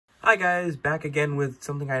Hi guys, back again with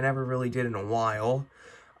something I never really did in a while.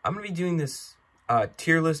 I'm going to be doing this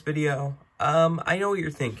tier list video. I know what you're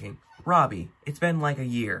thinking. Robbie, it's been like a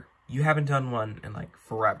year. You haven't done one in like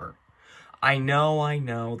forever. I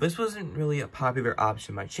know. This wasn't really a popular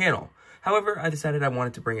option on my channel. However, I decided I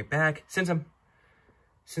wanted to bring it back since I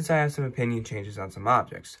have some opinion changes on some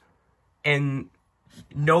objects. And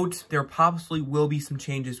note, there possibly will be some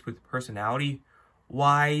changes with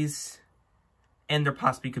personality-wise, and there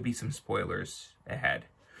possibly could be some spoilers ahead.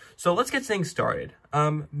 So let's get things started.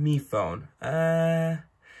 Me Phone. To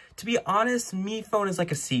be honest, Me Phone is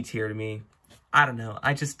like a C tier to me. I don't know.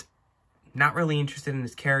 I just not really interested in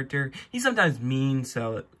his character. He's sometimes mean,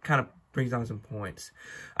 so it kind of brings down some points.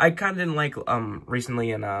 I kind of didn't like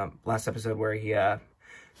recently in last episode where he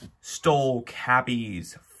stole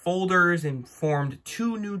Cappy's folders and formed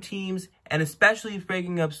 2 new teams, and especially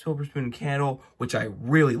breaking up Silver Spoon and Candle, which I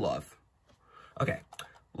really love. Okay,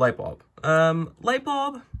 Lightbulb.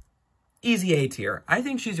 Lightbulb, easy A tier. I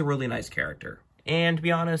think she's a really nice character. And to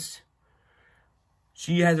be honest,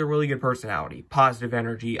 she has a really good personality. Positive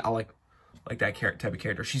energy. I like that type of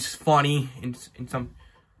character. She's funny in some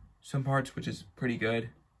parts, which is pretty good.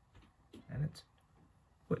 And it's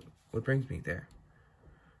what brings me there.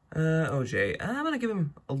 OJ. I'm gonna give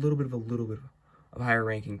him a little bit of higher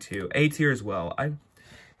ranking too. A tier as well. I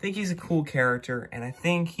think he's a cool character, and I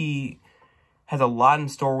think he has a lot in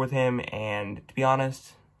store with him, and to be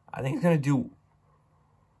honest, I think he's going to do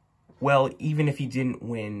well even if he didn't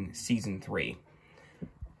win Season 3. I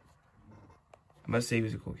must say he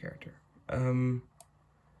was a cool character. To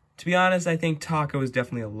be honest, I think Taco is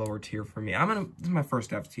definitely a lower tier for me. This is my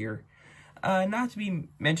first F tier. Not to be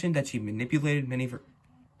mentioned that she manipulated many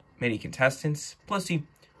contestants, plus she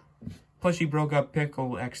broke up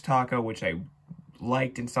Pickle x Taco, which I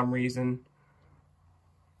liked in some reason.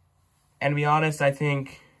 And to be honest, I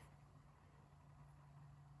think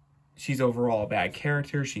she's overall a bad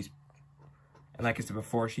character. And like I said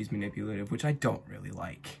before, she's manipulative, which I don't really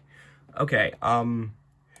like. Okay,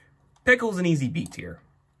 Pickle's an easy B tier.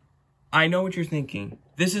 I know what you're thinking.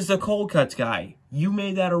 This is a cold cuts guy. You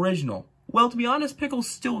made that original. Well, to be honest, Pickle's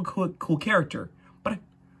still a cool character, but I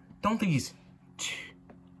don't think he's,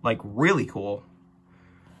 like, really cool.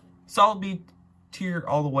 Solid B tier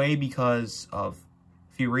all the way because of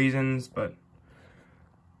few reasons, but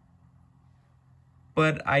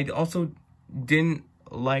I also didn't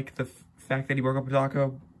like the fact that he broke up with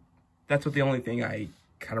Taco. That's the only thing I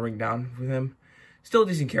kind of bring down with him. Still a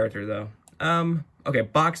decent character though. Okay,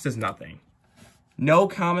 Box does nothing. No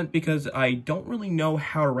comment because I don't really know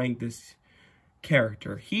how to rank this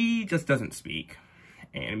character. He just doesn't speak,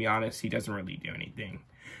 and to be honest, he doesn't really do anything.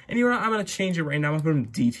 And you know what? I'm gonna change it right now. I'm gonna put him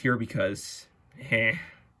D tier because,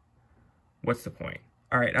 what's the point?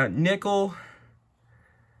 Alright, Nickel.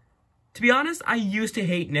 To be honest, I used to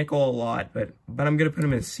hate Nickel a lot, but I'm going to put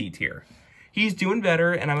him in C tier. He's doing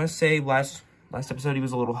better, and I'm going to say last episode he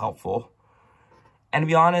was a little helpful. And to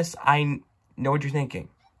be honest, I know what you're thinking.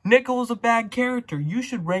 Nickel is a bad character. You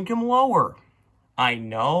should rank him lower. I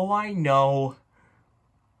know.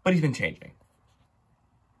 But he's been changing,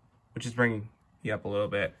 which is bringing me up a little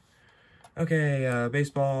bit. Okay,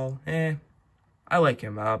 Baseball. I like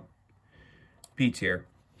him. B tier.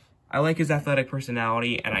 I like his athletic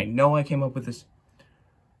personality, and I know I came up with this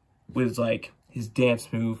with like his dance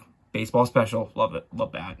move, baseball special. Love it,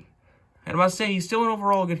 love that. And I must say, he's still an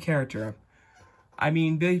overall good character. I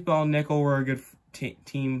mean, Baseball and Nickel were a good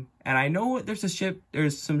team, and I know there's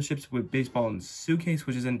some ships with Baseball and Suitcase,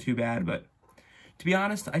 which isn't too bad. But to be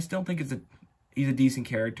honest, I still think he's a decent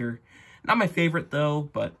character. Not my favorite though,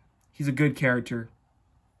 but he's a good character.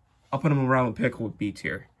 I'll put him around with Pickle with B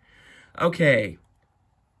tier. Okay,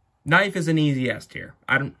 Knife is an easy S tier.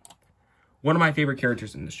 One of my favorite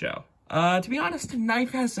characters in the show. To be honest,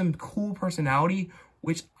 Knife has some cool personality,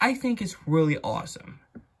 which I think is really awesome.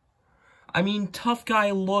 I mean, tough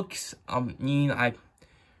guy looks.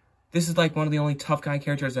 This is like one of the only tough guy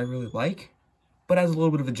characters I really like, but has a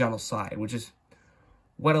little bit of a gentle side, which is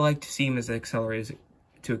what I like to see him as an accelerator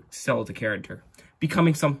to excel as a character,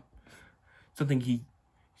 becoming something to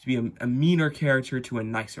be a meaner character to a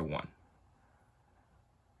nicer one.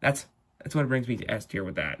 That's what brings me to S tier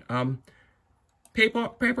with that.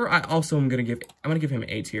 Paper, I also am gonna give him an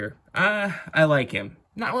A tier. I like him.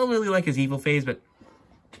 Not really like his evil phase, but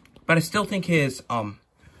I still think his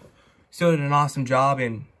still did an awesome job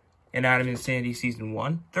in Inanimate Sandy Season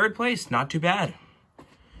 1. 3rd place, not too bad.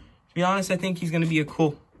 To be honest, I think he's gonna be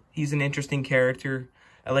he's an interesting character.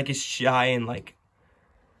 I like his shy and like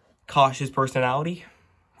cautious personality,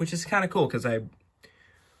 which is kind of cool because I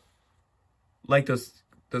like those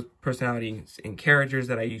the personalities and characters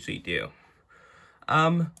that I usually do.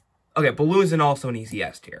 Okay, Balloon's also an easy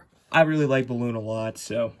S tier. I really like Balloon a lot,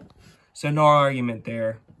 so no argument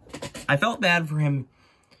there. I felt bad for him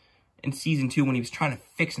in Season 2 when he was trying to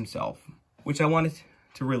fix himself, which I wanted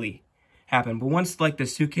to really happen. But once, like, the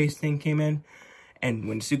Suitcase thing came in, and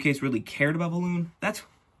when Suitcase really cared about Balloon, that's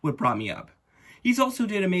what brought me up. He's also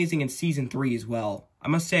did amazing in Season 3 as well. I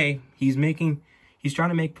must say, he's trying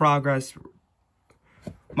to make progress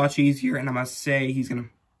much easier, and I must say, he's going to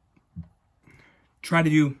try to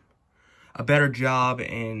do a better job,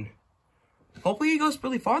 and hopefully he goes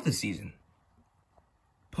really far this season.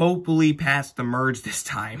 Hopefully past the merge this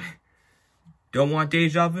time. Don't want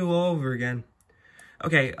deja vu all over again.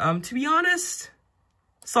 Okay, to be honest,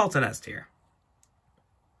 Salt's an S tier.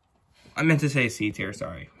 I meant to say C tier,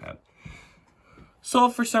 sorry.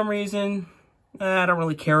 Salt, for some reason, I don't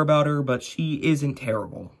really care about her, but she isn't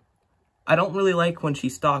terrible. I don't really like when she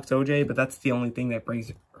stalks OJ, but that's the only thing that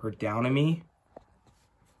brings her down to me.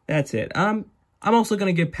 That's it. I'm also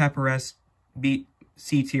going to give Pepper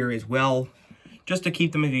C tier as well, just to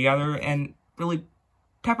keep them together, and really,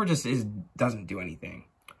 Pepper just doesn't do anything.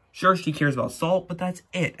 Sure, she cares about Salt, but that's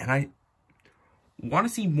it, and I want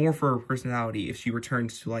to see more for her personality if she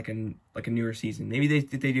returns to like a newer season. Maybe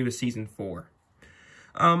they do a Season 4.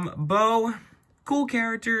 Bo, cool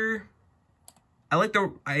character. I like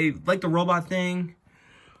the robot thing.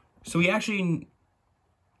 So we actually,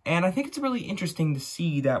 and I think it's really interesting to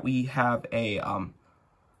see that we have a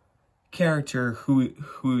character who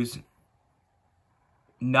was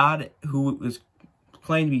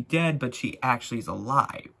claimed to be dead, but she actually is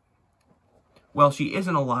alive. Well, she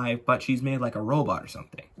isn't alive, but she's made like a robot or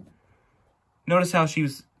something. Notice how she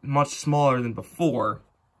was much smaller than before,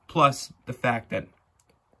 plus the fact that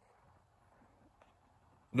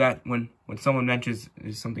when someone mentions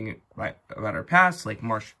something about her past, like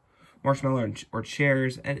Marshmallow or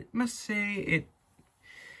Chairs, and I must say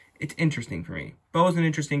it's interesting for me. Bo is an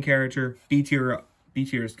interesting character. B tier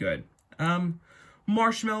is good.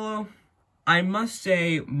 Marshmallow, I must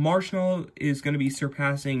say Marshmallow is going to be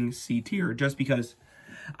surpassing C tier just because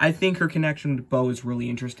I think her connection with Bo is really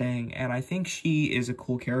interesting, and I think she is a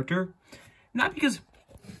cool character. Not because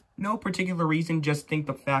no particular reason, just think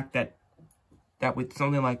the fact that with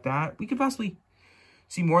something like that, we could possibly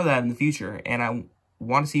see more of that in the future, and I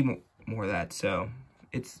want to see more of that, so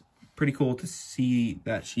it's pretty cool to see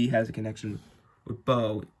that she has a connection with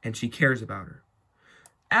Bo, and she cares about her.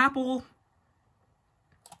 Apple,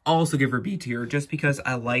 I'll also give her B tier, just because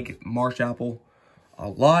I like Marsh Apple a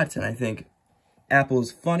lot, and I think Apple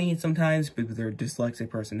is funny sometimes with her dyslexic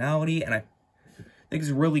personality, and I think it's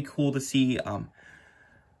really cool to see a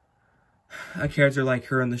character like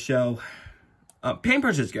her in the show.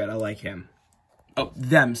 Paintbrush is good. I like him. Oh,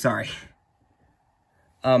 them. Sorry.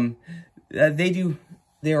 They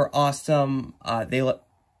are awesome. They're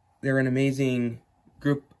an amazing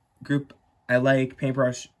group. I like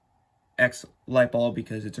Paintbrush X Lightbulb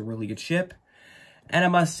because it's a really good ship. And I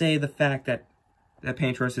must say the fact that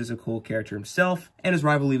Paintbrush is a cool character himself, and his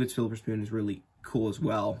rival Leave It Silver Spoon is really cool as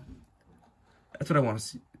well. That's what I want to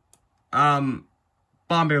see. Bomb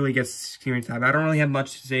barely gets screen time. I don't really have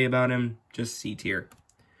much to say about him. Just C tier.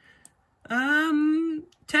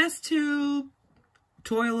 Test Tube,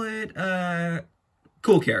 Toilet,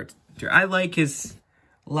 cool character. I like his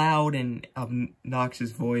loud and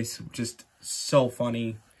obnoxious voice. Just so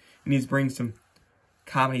funny. And he's bringing some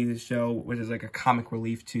comedy to the show, which is like a comic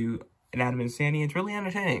relief to Inanimate and Sandy. It's really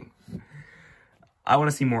entertaining. I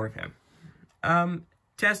want to see more of him.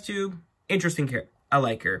 Test Tube, interesting character. I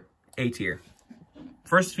like her. A tier.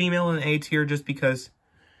 First female in A tier just because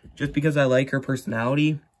I like her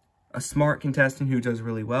personality. A smart contestant who does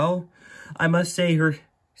really well. I must say her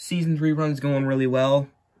Season 3 run's going really well.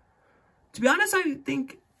 To be honest, I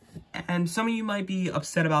think, and some of you might be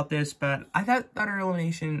upset about this, but I thought that her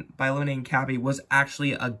elimination by eliminating Cabby was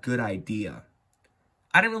actually a good idea.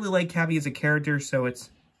 I didn't really like Cabby as a character, so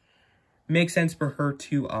makes sense for her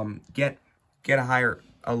to get a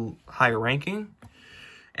higher ranking.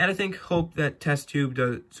 And I hope that Test Tube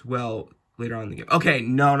does well later on in the game. Okay,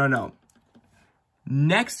 no.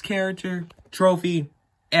 Next character, Trophy,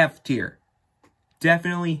 F tier.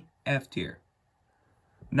 Definitely F tier.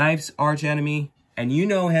 Knife's arch enemy, and you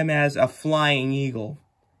know him as a Flying Eagle.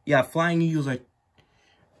 Yeah, Flying Eagles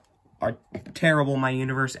are terrible in my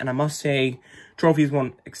universe, and I must say, Trophy is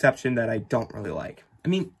one exception that I don't really like. I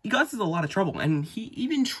mean, he got us in a lot of trouble, and he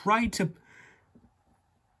even tried to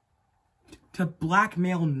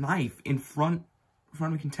blackmail Knife in front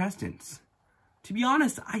of contestants. To be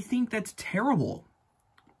honest, I think that's terrible.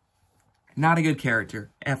 Not a good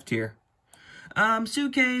character. F tier.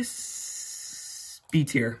 Suitcase, B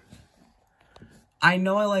tier. I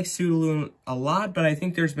know I like Sudaloo a lot, but I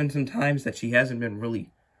think there's been some times that she hasn't been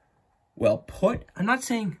really well put. I'm not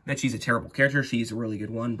saying that she's a terrible character. She's a really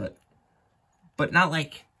good one, but not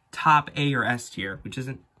like top A or S tier, which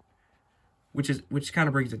kind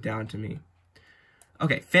of brings it down to me.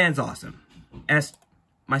 Okay, Fan's awesome.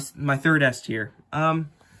 My third S tier.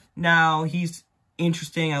 Now he's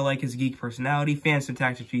interesting. I like his geek personality. Fan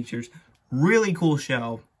syntactic features. Really cool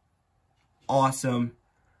show. Awesome.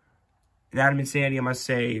 Adam and Sandy, I must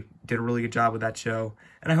say, did a really good job with that show.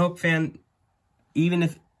 And I hope Fan, even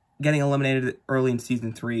if getting eliminated early in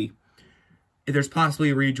season 3, if there's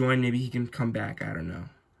possibly a rejoin, maybe he can come back. I don't know.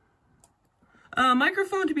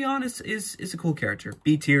 Microphone, to be honest, is a cool character.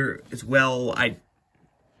 B tier as well. I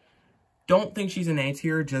don't think she's an A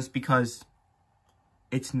tier just because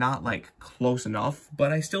it's not, like, close enough.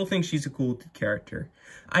 But I still think she's a cool character.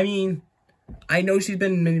 I mean, I know she's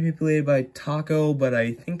been manipulated by Taco, but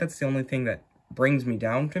I think that's the only thing that brings me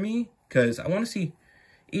down to me. Because I want to see,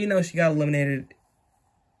 even though she got eliminated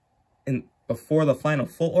before the final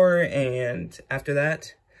 4 and after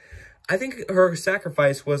that, I think her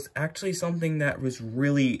sacrifice was actually something that was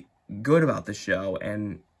really good about the show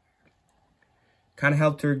and kind of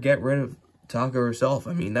helped her get rid of Taco herself.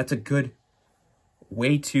 I mean, that's a good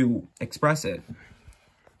way to express it.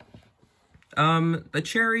 The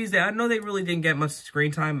cherries, I know they really didn't get much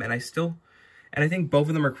screen time, and I think both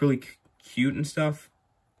of them are really cute and stuff,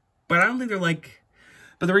 but I don't think they're like,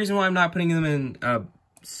 but the reason why I'm not putting them in,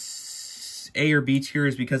 A or B tier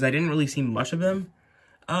is because I didn't really see much of them.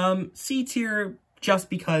 C tier, just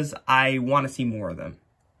because I want to see more of them.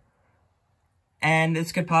 And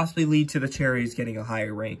this could possibly lead to the cherries getting a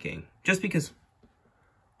higher ranking, just because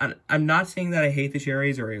I'm not saying that I hate the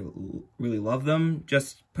cherries or I really love them,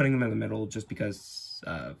 just putting them in the middle just because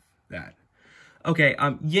of that. Okay,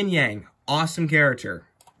 Yin Yang, awesome character.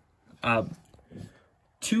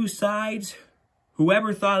 Two sides,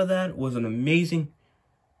 whoever thought of that was an amazing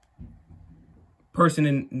person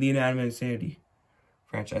in the Inanimate Insanity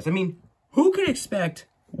franchise. I mean, who could expect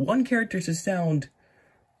one character to sound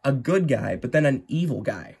a good guy, but then an evil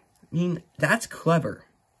guy? I mean, that's clever.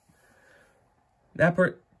 That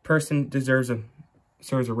person deserves a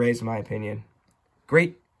raise, in my opinion.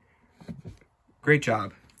 Great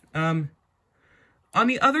job. On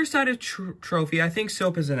the other side of Trophy, I think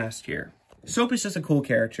Soap is an S tier. Soap is just a cool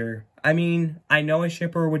character. I mean, I know I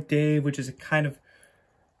ship her with Dave, which is kind of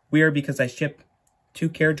weird because I ship 2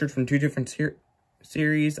 characters from 2 different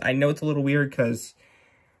series. I know it's a little weird because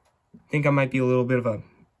I think I might be a little bit of a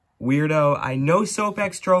weirdo. I know Soap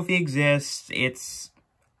X Trophy exists. It's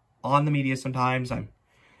on the media sometimes.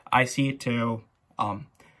 I see it too.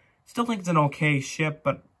 Still think it's an okay ship,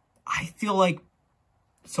 but I feel like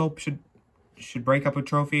Soap should break up with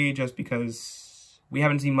Trophy just because we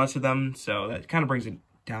haven't seen much of them, so that kind of brings it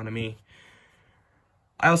down to me.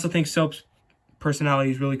 I also think Soap's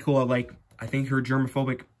personality is really cool. I think her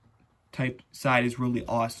germophobic type side is really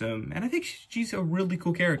awesome, and I think she's a really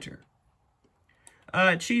cool character.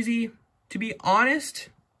 Cheesy, to be honest,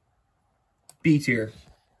 B tier.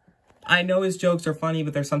 I know his jokes are funny,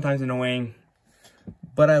 but they're sometimes annoying.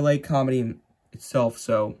 But I like comedy itself,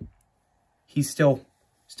 so he still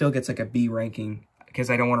gets like a B ranking because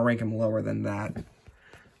I don't want to rank him lower than that.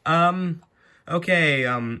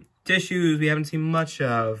 Okay, Tissues, we haven't seen much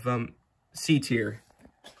of. C tier.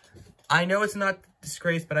 I know it's not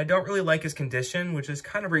disgrace, but I don't really like his condition, which is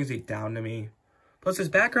kind of brings it down to me. Plus, his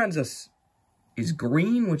background is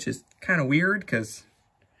green, which is kind of weird because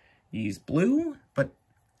he's blue, but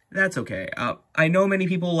that's okay. I know many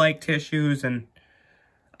people like Tissues, and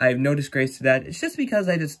I have no disgrace to that. It's just because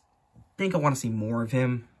I just think I want to see more of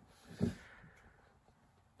him.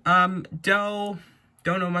 Doe.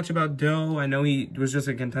 Don't know much about Doe. I know he was just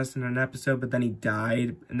a contestant in an episode, but then he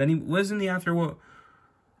died. And then he was in the after.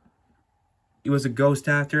 He was a ghost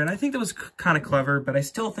actor, and I think that was kind of clever, but I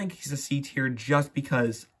still think he's a C tier just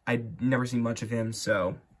because I've never seen much of him,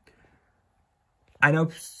 so. I know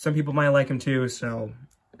some people might like him too, so.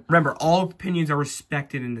 Remember, all opinions are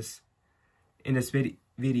respected in this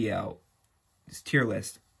video, this tier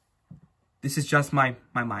list. This is just my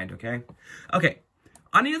mind, okay? Okay.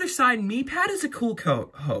 On the other side, MePad is a cool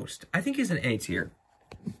host. I think he's an A tier.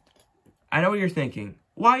 I know what you're thinking.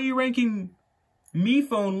 Why are you ranking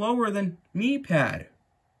MePhone lower than MePad?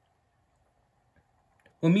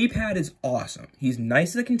 Well, MePad is awesome. He's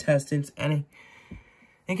nice to the contestants, and I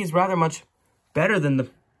think he's rather much better than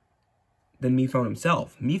MePhone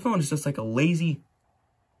himself. MePhone is just like a lazy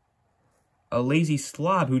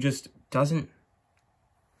slob who's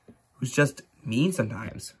just mean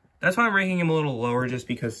sometimes. That's why I'm ranking him a little lower, just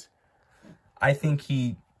because I think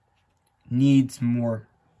he needs more.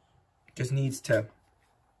 Just needs to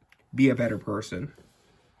be a better person.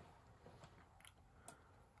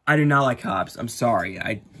 I do not like Hobbs. I'm sorry.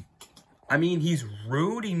 I mean, he's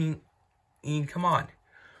rude. I mean, come on.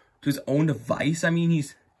 To his own device. I mean,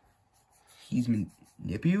 he's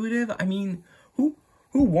manipulative. I mean, who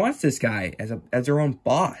wants this guy as their own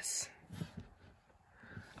boss?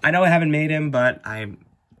 I know I haven't made him, but I'm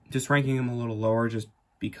just ranking him a little lower just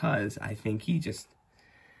because I think he just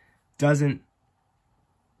doesn't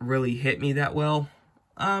really hit me that well.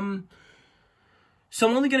 So I'm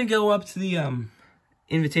only gonna go up to the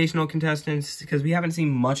invitational contestants because we haven't seen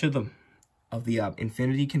much of the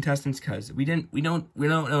Infinity contestants because we don't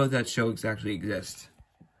know if that show exactly exists.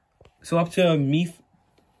 So up to me,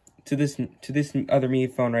 to this other me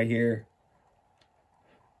phone right here,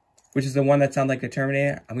 which is the one that sounds like the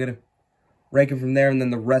Terminator. I'm gonna rank him from there, and then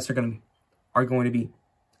the rest are going to be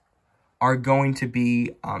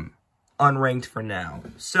unranked for now.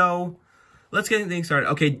 So let's get things started.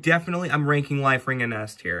 Okay, definitely I'm ranking Life Ring and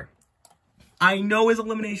Nest here. I know his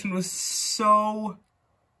elimination was so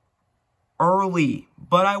early,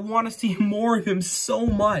 but I want to see more of him so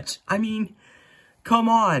much. I mean, come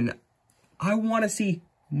on. I want to see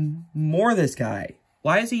more of this guy.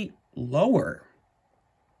 Why is he lower?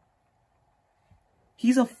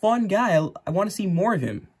 He's a fun guy. I want to see more of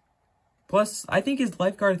him. Plus, I think his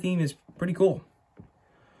lifeguard theme is pretty cool.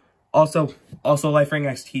 Also Life Ring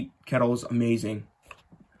X Heat Kettle is amazing.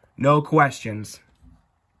 No questions.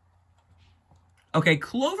 Okay,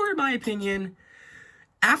 Clover, in my opinion,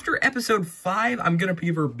 after episode 5, I'm going to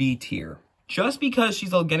give her B tier. Just because she's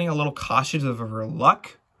getting a little cautious of her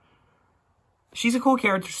luck. She's a cool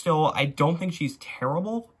character still. I don't think she's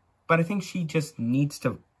terrible. But I think she just needs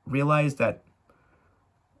to realize that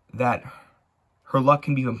her luck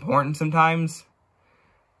can be important sometimes.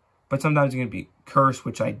 But sometimes it's going to be cursed,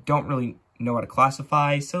 which I don't really know how to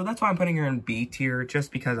classify. So that's why I'm putting her in B tier.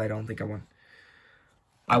 Just because I don't think I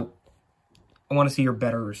want to see her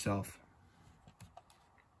better herself.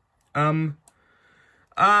 Not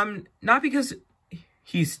because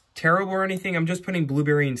he's terrible or anything. I'm just putting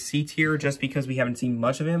Blueberry in C tier just because we haven't seen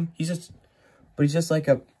much of him. He's just like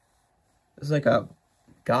a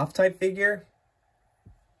goth type figure.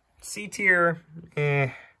 C tier,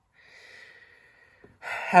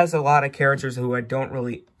 has a lot of characters who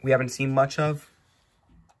we haven't seen much of.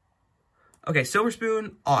 Okay, Silver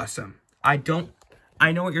Spoon, awesome. I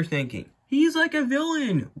know what you're thinking. He's like a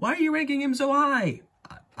villain. Why are you ranking him so high?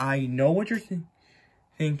 I know what you're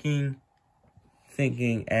thinking,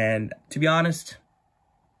 and to be honest,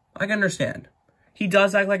 I can understand. He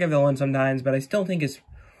does act like a villain sometimes, but I still think his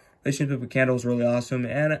relationship with Candle is really awesome,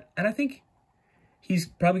 and I think he's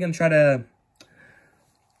probably going to try to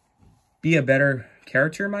be a better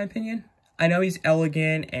character, in my opinion. I know he's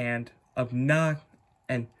elegant and obnoxious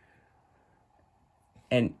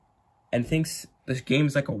and thinks this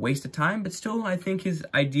game's like a waste of time, but still, I think his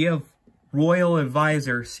idea of royal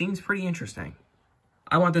advisor seems pretty interesting.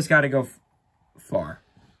 I want this guy to go far.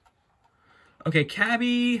 Okay,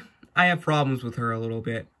 Cabby, I have problems with her a little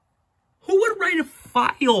bit. Who would write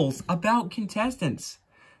files about contestants?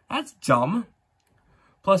 That's dumb.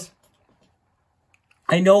 Plus,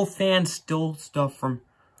 I know fans stole stuff from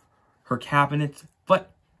her cabinets,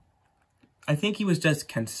 but I think he was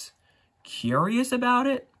just curious about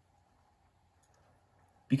it.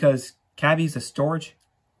 Because Cabby's a storage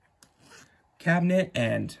cabinet,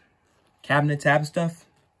 and cabinets have stuff.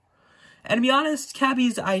 And to be honest,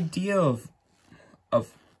 Cabby's idea of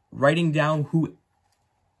writing down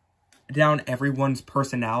everyone's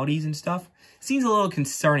personalities and stuff seems a little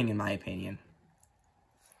concerning in my opinion.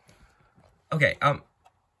 Okay,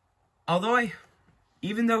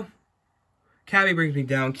 even though Cabby brings me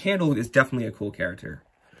down, Candle is definitely a cool character.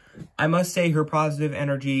 I must say her positive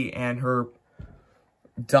energy and her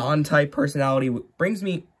Dawn-type personality brings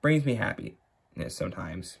me happiness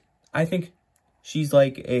sometimes. I think she's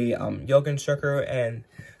like a yoga instructor, and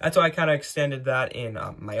that's why I kind of extended that in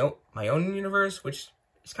my own universe, which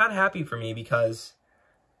is kind of happy for me because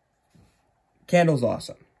Candle's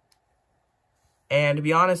awesome. And to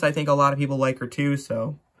be honest, I think a lot of people like her too,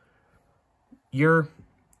 so you're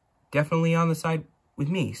definitely on the side with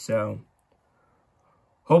me. So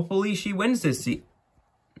hopefully she wins this season.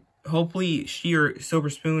 Hopefully she or Silver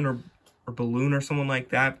Spoon or Balloon or someone like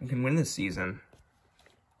that can win this season.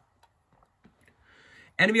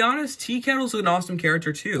 And to be honest, Tea Kettle's an awesome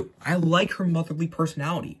character too. I like her motherly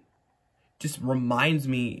personality. Just reminds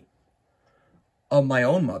me of my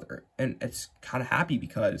own mother. And it's kind of happy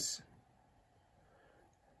because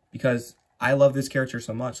I love this character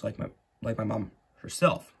so much, like my mom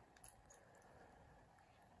herself.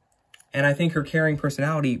 And I think her caring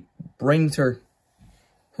personality brings her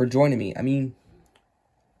joy to me. I mean,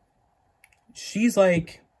 she's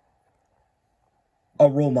like a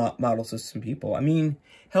role model to some people. I mean,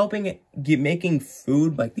 making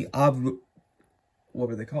food, like what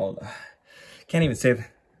were they called? Can't even say it.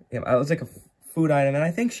 It was like a food item, and I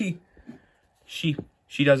think she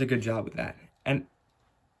does a good job with that.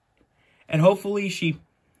 And hopefully she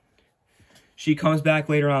comes back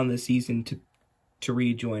later on this season to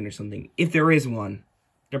rejoin or something. If there is one.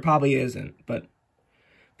 There probably isn't, but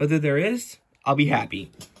if there is, I'll be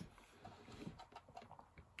happy.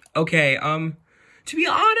 Okay, to be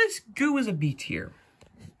honest, Goo is a B tier.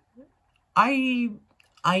 I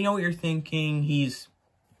know what you're thinking.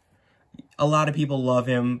 A lot of people love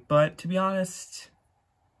him, but to be honest,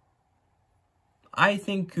 I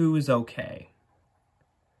think Goo is okay.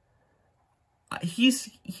 His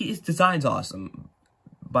design's awesome,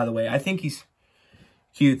 by the way. I think he's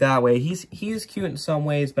cute that way. He is cute in some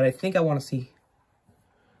ways, but I think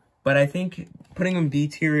I think putting him B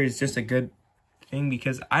tier is just a good thing,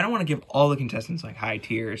 because I don't want to give all the contestants like high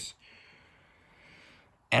tiers.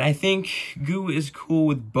 And I think Goo is cool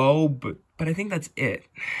with Bo, but I think that's it.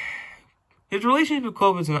 His relationship with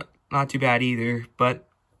Clover is not too bad either, but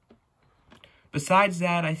besides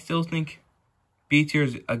that, I still think B tier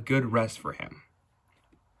is a good rest for him.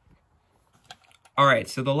 Alright,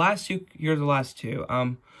 so the last two, here's the last two.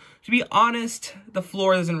 To be honest, the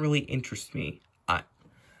floor doesn't really interest me.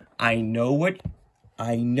 I know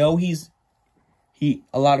a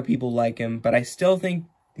lot of people like him, but I still think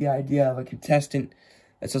the idea of a contestant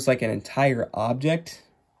that's just like an entire object,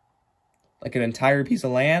 like an entire piece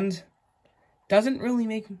of land, doesn't really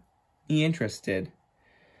make me interested.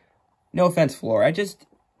 No offense, Floor. I just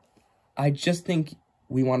think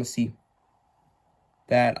we want to see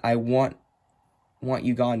that. I want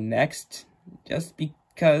you gone next, just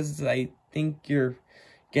because I think you're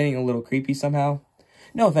getting a little creepy somehow.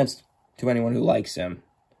 No offense to anyone who likes him.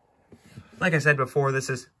 Like I said before, this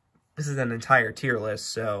is an entire tier list,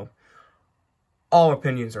 so all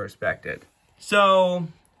opinions are respected. So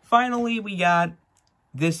finally, we got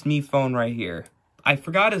this me phone right here. I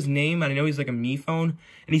forgot his name, and I know he's like a me phone,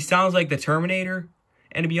 and he sounds like the Terminator.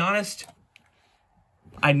 And to be honest,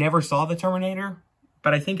 I never saw the Terminator,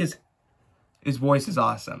 but I think his voice is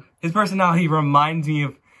awesome. His personality reminds me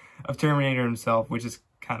of Terminator himself, which is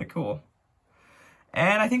kind of cool.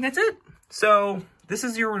 And I think that's it. So this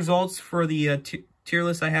is your results for the tier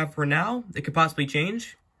list I have for now. It could possibly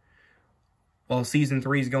change while Season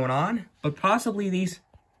 3 is going on, but possibly these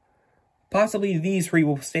three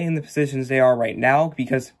will stay in the positions they are right now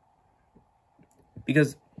because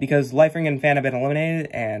Lifering and Fan have been eliminated,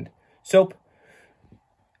 and Soap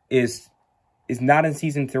is not in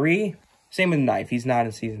Season 3. Same with Knife, he's not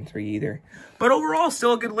in Season 3 either. But overall,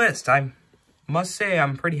 still a good list. I must say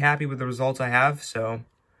I'm pretty happy with the results I have, so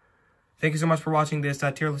thank you so much for watching this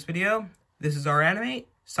tier list video. This is our Inanimate,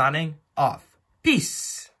 signing off.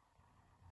 Peace!